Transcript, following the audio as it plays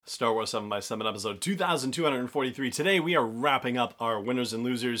Star Wars 7 by 7 episode 2243. Today we are wrapping up our Winners and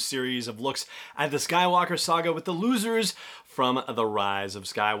Losers series of looks at the Skywalker saga with the losers from The Rise of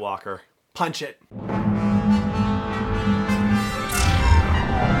Skywalker. Punch it!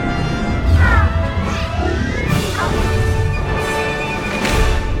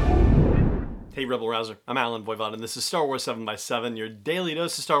 Hey Rebel Rouser, I'm Alan Voivod, and this is Star Wars 7 by 7, your daily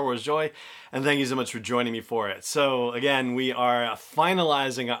dose of Star Wars joy, and thank you so much for joining me for it. So again, we are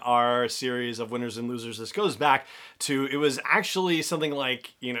finalizing our series of Winners and Losers. This goes back to, it was actually something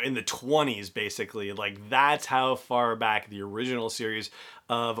like, in the 20s basically. Like, that's how far back the original series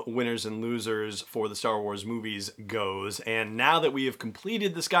of Winners and Losers for the Star Wars movies goes. And now that we have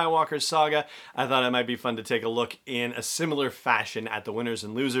completed the Skywalker saga, I thought it might be fun to take a look in a similar fashion at the Winners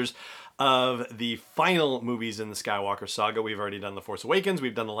and Losers of the final movies in the Skywalker saga. We've already done The Force Awakens,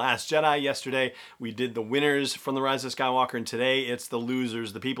 we've done The Last Jedi yesterday, we did the winners from The Rise of Skywalker, and today it's the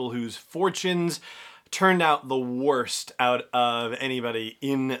losers, the people whose fortunes turned out the worst out of anybody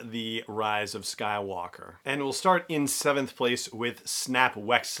in The Rise of Skywalker. And we'll start in 7th place with Snap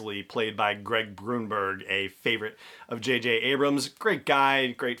Wexley, played by Greg Brunberg, a favorite of J.J. Abrams. Great guy,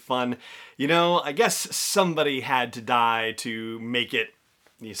 great fun. I guess somebody had to die to make it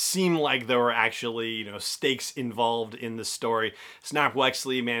seem like there were actually, stakes involved in the story. Snap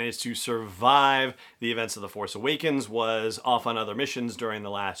Wexley managed to survive the events of The Force Awakens, was off on other missions during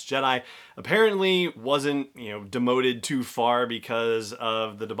The Last Jedi. Apparently wasn't, demoted too far because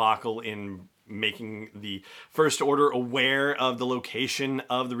of the debacle in making the First Order aware of the location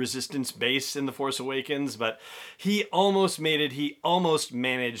of the Resistance base in The Force Awakens, but he almost made it. He almost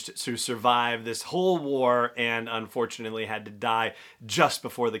managed to survive this whole war and unfortunately had to die just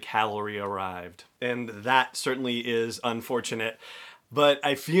before the cavalry arrived. And that certainly is unfortunate. But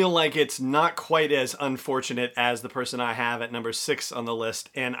I feel like it's not quite as unfortunate as the person I have at number 6 on the list,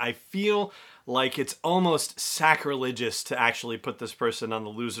 and I feel like it's almost sacrilegious to actually put this person on the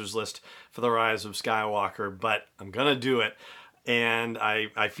losers list for The Rise of Skywalker, but I'm gonna do it. And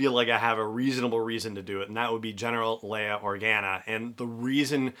I feel like I have a reasonable reason to do it, and that would be General Leia Organa. And the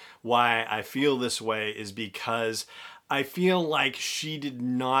reason why I feel this way is because I feel like she did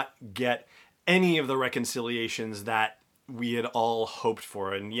not get any of the reconciliations that we had all hoped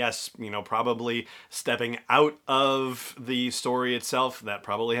for. And yes, probably stepping out of the story itself, that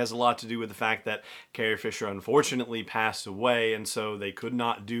probably has a lot to do with the fact that Carrie Fisher unfortunately passed away, and so they could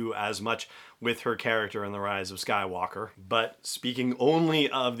not do as much with her character in The Rise of Skywalker. But speaking only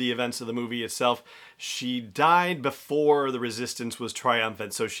of the events of the movie itself, she died before the Resistance was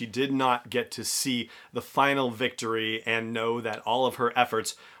triumphant, so she did not get to see the final victory and know that all of her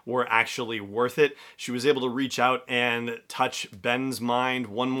efforts were actually worth it. She was able to reach out and touch Ben's mind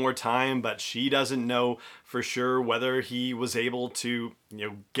one more time, but she doesn't know for sure whether he was able to,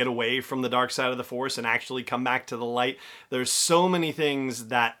 get away from the dark side of the Force and actually come back to the light. There's so many things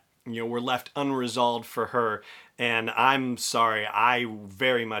that were left unresolved for her. And I'm sorry, I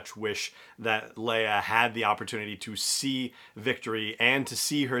very much wish that Leia had the opportunity to see victory and to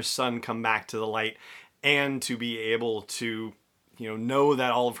see her son come back to the light and to be able to, know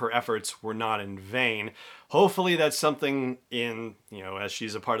that all of her efforts were not in vain. Hopefully that's something in, as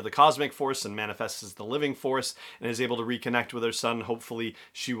she's a part of the Cosmic Force and manifests as the Living Force and is able to reconnect with her son, hopefully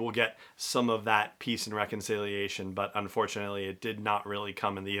she will get some of that peace and reconciliation, but unfortunately it did not really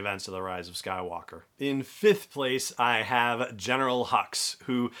come in the events of The Rise of Skywalker. In 5th place, I have General Hux,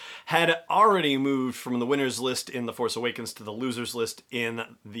 who had already moved from the winners list in The Force Awakens to the losers list in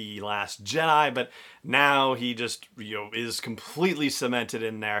The Last Jedi, but now he just, is completely cemented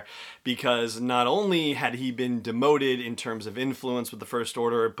in there because not only had he been demoted in terms of influence with the First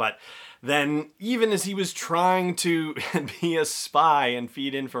Order, but then even as he was trying to be a spy and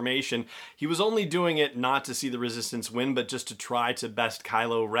feed information, he was only doing it not to see the Resistance win, but just to try to best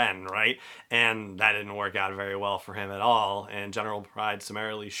Kylo Ren, right? And that didn't work out very well for him at all, and General Pryde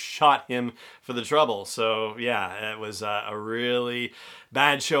summarily shot him for the trouble. So yeah, it was a really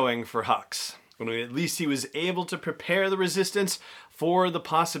bad showing for Hux. At least he was able to prepare the Resistance for the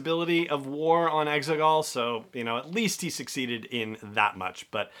possibility of war on Exegol, so, at least he succeeded in that much.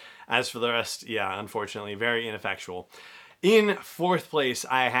 But as for the rest, yeah, unfortunately, very ineffectual. In 4th place,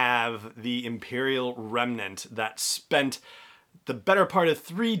 I have the Imperial Remnant that spent the better part of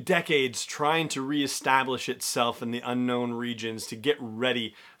 3 decades trying to reestablish itself in the unknown regions to get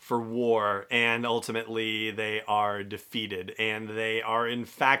ready for war, and ultimately they are defeated, and they are, in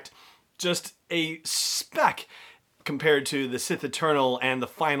fact, just a speck compared to the Sith Eternal and the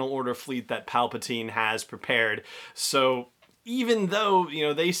Final Order fleet that Palpatine has prepared. So even though,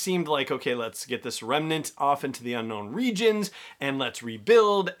 they seemed like, okay, let's get this remnant off into the unknown regions and let's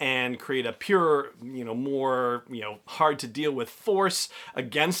rebuild and create a pure, more, hard to deal with force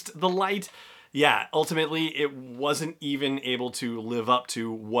against the light. Yeah, ultimately, it wasn't even able to live up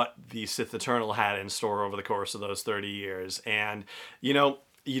to what the Sith Eternal had in store over the course of those 30 years. And, you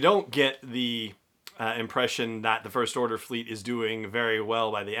don't get the impression that the First Order fleet is doing very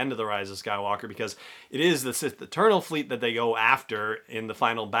well by the end of The Rise of Skywalker, because it is the Sith Eternal fleet that they go after in the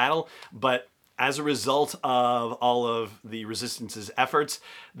final battle, but as a result of all of the Resistance's efforts,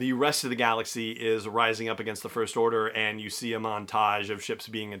 the rest of the galaxy is rising up against the First Order, and you see a montage of ships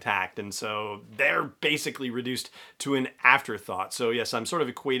being attacked, and so they're basically reduced to an afterthought. So yes, I'm sort of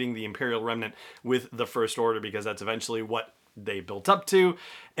equating the Imperial Remnant with the First Order, because that's eventually what they built up to.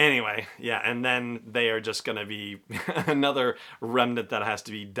 Anyway, yeah, and then they are just going to be another remnant that has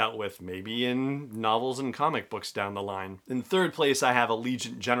to be dealt with, maybe in novels and comic books down the line. In third place, I have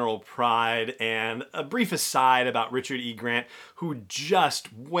Allegiant General Pryde, and a brief aside about Richard E. Grant, who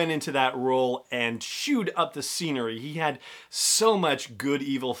just went into that role and chewed up the scenery. He had so much good,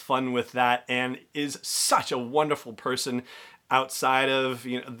 evil fun with that, and is such a wonderful person outside of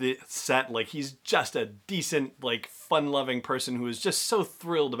the set. Like, he's just a decent, like, fun-loving person who is just so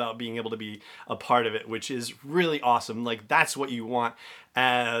thrilled about being able to be a part of it, which is really awesome. Like, that's what you want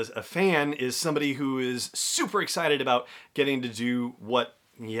as a fan, is somebody who is super excited about getting to do what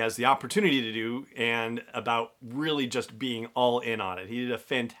he has the opportunity to do, and about really just being all in on it. He did a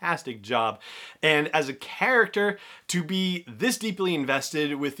fantastic job. And as a character, to be this deeply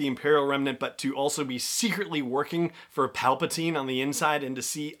invested with the Imperial Remnant, but to also be secretly working for Palpatine on the inside, and to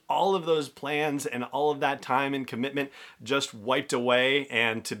see all of those plans and all of that time and commitment just wiped away,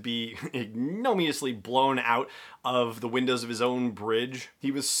 and to be ignominiously blown out of the windows of his own bridge. He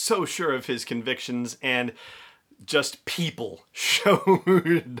was so sure of his convictions, and just people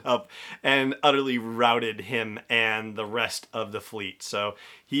showed up and utterly routed him and the rest of the fleet. So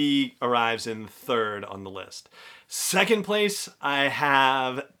he arrives in third on the list. Second place, I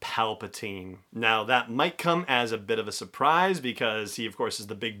have Palpatine. Now, that might come as a bit of a surprise, because he, of course, is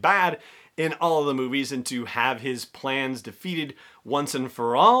the big bad in all of the movies, and to have his plans defeated once and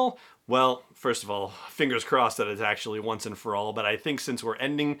for all, well, first of all, fingers crossed that it's actually once and for all, but I think since we're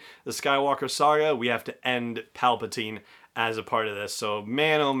ending the Skywalker saga, we have to end Palpatine as a part of this. So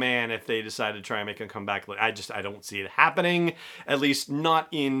man, oh man, if they decide to try and make a comeback, I don't see it happening, at least not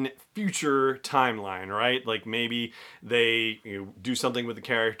in future timeline, right? Like, maybe they do something with the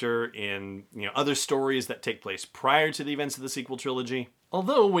character in other stories that take place prior to the events of the sequel trilogy.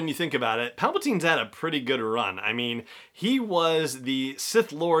 Although, when you think about it, Palpatine's had a pretty good run. I mean, he was the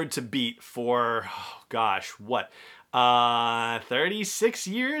Sith Lord to beat for, 36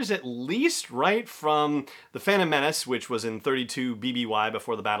 years at least, right? From The Phantom Menace, which was in 32 BBY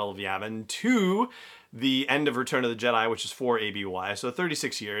before the Battle of Yavin, to the end of Return of the Jedi, which is 4 ABY, so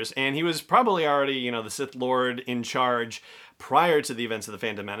 36 years. And he was probably already, the Sith Lord in charge prior to the events of The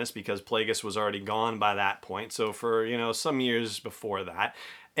Phantom Menace, because Plagueis was already gone by that point. So for, some years before that.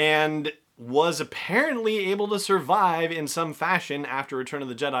 And was apparently able to survive in some fashion after Return of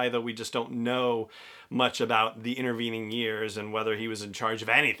the Jedi, though we just don't know much about the intervening years and whether he was in charge of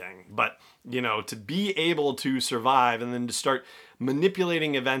anything. But, to be able to survive and then to start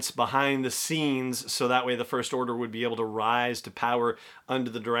manipulating events behind the scenes so that way the First Order would be able to rise to power under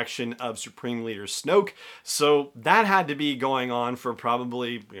the direction of Supreme Leader Snoke. So that had to be going on for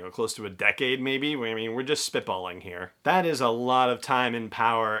probably, close to a decade maybe. I mean, we're just spitballing here. That is a lot of time and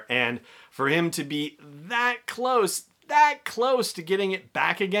power, and for him to be that close to getting it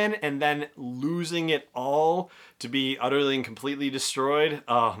back again and then losing it all to be utterly and completely destroyed,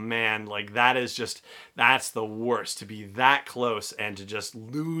 oh man, like that's the worst, to be that close and to just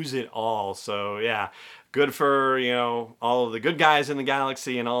lose it all. So yeah, good for, all of the good guys in the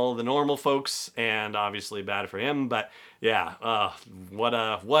galaxy and all of the normal folks, and obviously bad for him, but yeah, what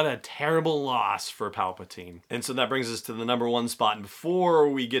a terrible loss for Palpatine. And so that brings us to the number one spot. And before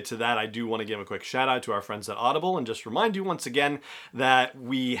we get to that, I do want to give a quick shout out to our friends at Audible, and just remind you once again that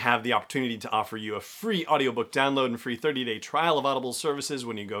we have the opportunity to offer you a free audiobook download and free 30-day trial of Audible services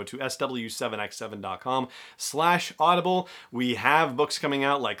when you go to sw7x7.com/audible. We have books coming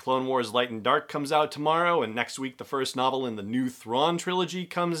out like Clone Wars Light and Dark comes out tomorrow, and next week the first novel in the new Thrawn trilogy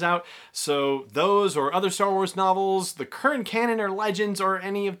comes out. So those or other Star Wars novels, the current canon or Legends or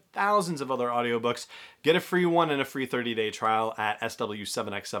any of thousands of other audiobooks, get a free one and a free 30-day trial at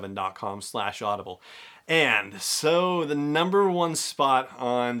sw7x7.com/audible. And so the number one spot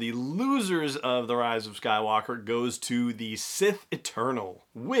on the losers of The Rise of Skywalker goes to the Sith Eternal,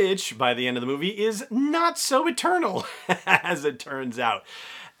 which by the end of the movie is not so eternal, as it turns out.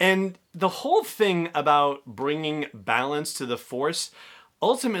 And the whole thing about bringing balance to the Force,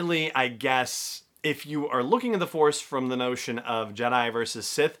 ultimately, I guess, if you are looking at the Force from the notion of Jedi versus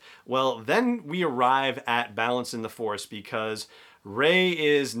Sith, well, then we arrive at balance in the Force, because Rey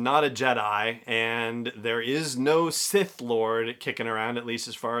is not a Jedi, and there is no Sith Lord kicking around, at least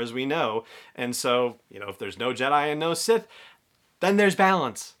as far as we know. And so, if there's no Jedi and no Sith, then there's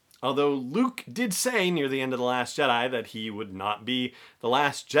balance. Although Luke did say near the end of The Last Jedi that he would not be the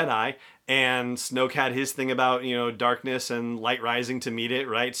last Jedi, and Snoke had his thing about, darkness and light rising to meet it,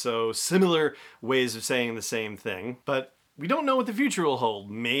 right? So similar ways of saying the same thing. But we don't know what the future will hold.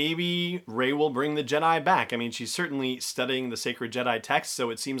 Maybe Rey will bring the Jedi back. I mean, she's certainly studying the sacred Jedi text,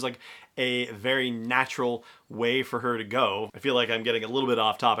 so it seems like a very natural way for her to go. I feel like I'm getting a little bit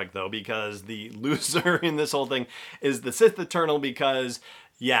off topic, though, because the loser in this whole thing is the Sith Eternal, because,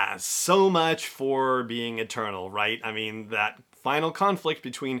 yeah, so much for being eternal, right? I mean, that final conflict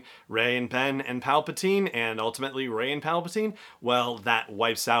between Rey and Ben and Palpatine, and ultimately Rey and Palpatine, well, that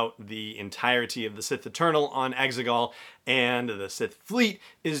wipes out the entirety of the Sith Eternal on Exegol, and the Sith fleet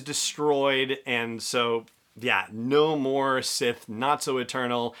is destroyed, and so, yeah, no more Sith, not so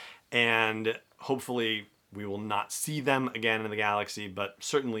eternal, and hopefully we will not see them again in the galaxy, but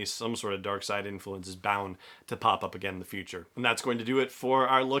certainly some sort of dark side influence is bound to pop up again in the future. And that's going to do it for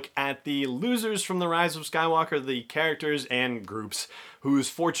our look at the losers from The Rise of Skywalker, the characters and groups whose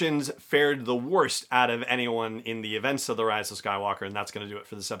fortunes fared the worst out of anyone in the events of The Rise of Skywalker, and that's going to do it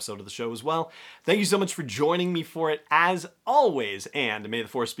for this episode of the show as well. Thank you so much for joining me for it, as always, and may the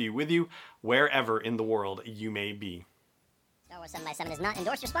Force be with you wherever in the world you may be. Star Wars 7x7 is not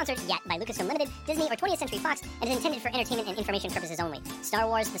endorsed or sponsored yet by Lucasfilm Limited, Disney, or 20th Century Fox, and is intended for entertainment and information purposes only. Star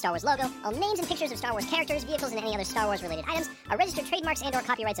Wars, the Star Wars logo, all names and pictures of Star Wars characters, vehicles, and any other Star Wars-related items are registered trademarks and/or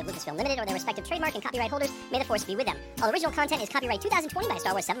copyrights of Lucasfilm Limited or their respective trademark and copyright holders. May the Force be with them. All original content is copyright 2020 by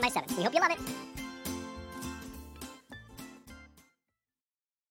Star Wars 7x7. We hope you love it.